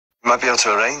Might be able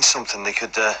to arrange something. They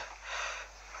could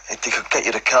get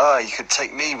you the car. You could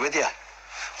take me with you.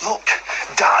 Look,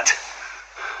 Dad.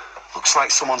 Looks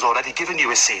like someone's already given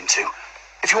you a scene to.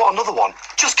 If you want another one,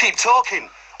 just keep talking.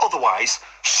 Otherwise,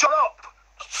 shut up.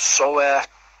 So, what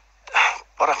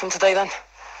happened today then?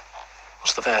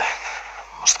 Must have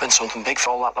been something big for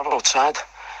all that lot outside.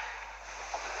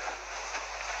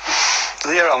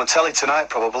 They'll hear it on the telly tonight,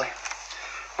 probably.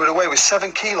 We're away with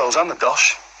 7 kilos and the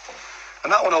dosh.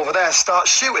 And that one over there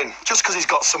starts shooting just because he's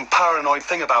got some paranoid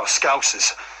thing about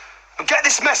Scousers. And get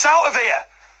this mess out of here!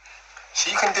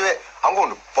 So you can do it. I'm going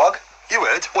to bog. You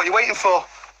heard? What are you waiting for?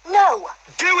 No.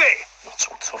 Do it! Not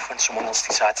so tough when someone else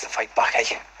decides to fight back,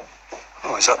 eh?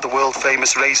 Oh, is that the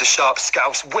world-famous razor-sharp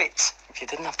Scouse wit? If you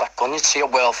didn't have that gun, you'd see a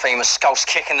world-famous Scouse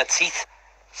kick in the teeth.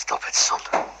 Stop it, son.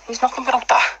 He's nothing without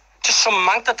that. Just some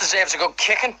mank that deserves a good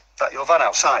kicking. That your van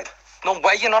outside? No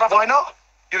way, you're not having... Why not?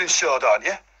 You're insured, aren't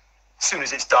you? As soon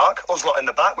as it's dark, us lot in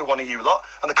the back with one of you lot,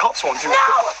 and the cops won't do it.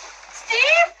 No!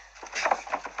 Steve!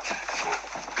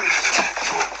 Please,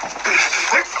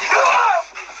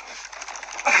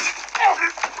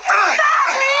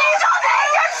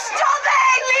 stop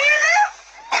it!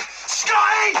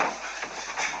 Scotty!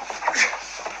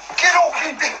 Get up!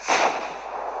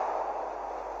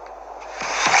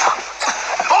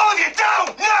 All of you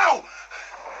down, now!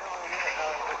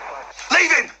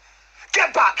 Leave him!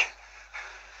 Get back!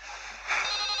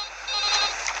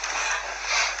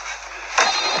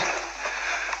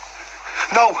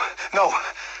 No,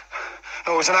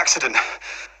 it was an accident.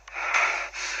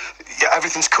 Yeah,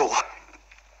 everything's cool.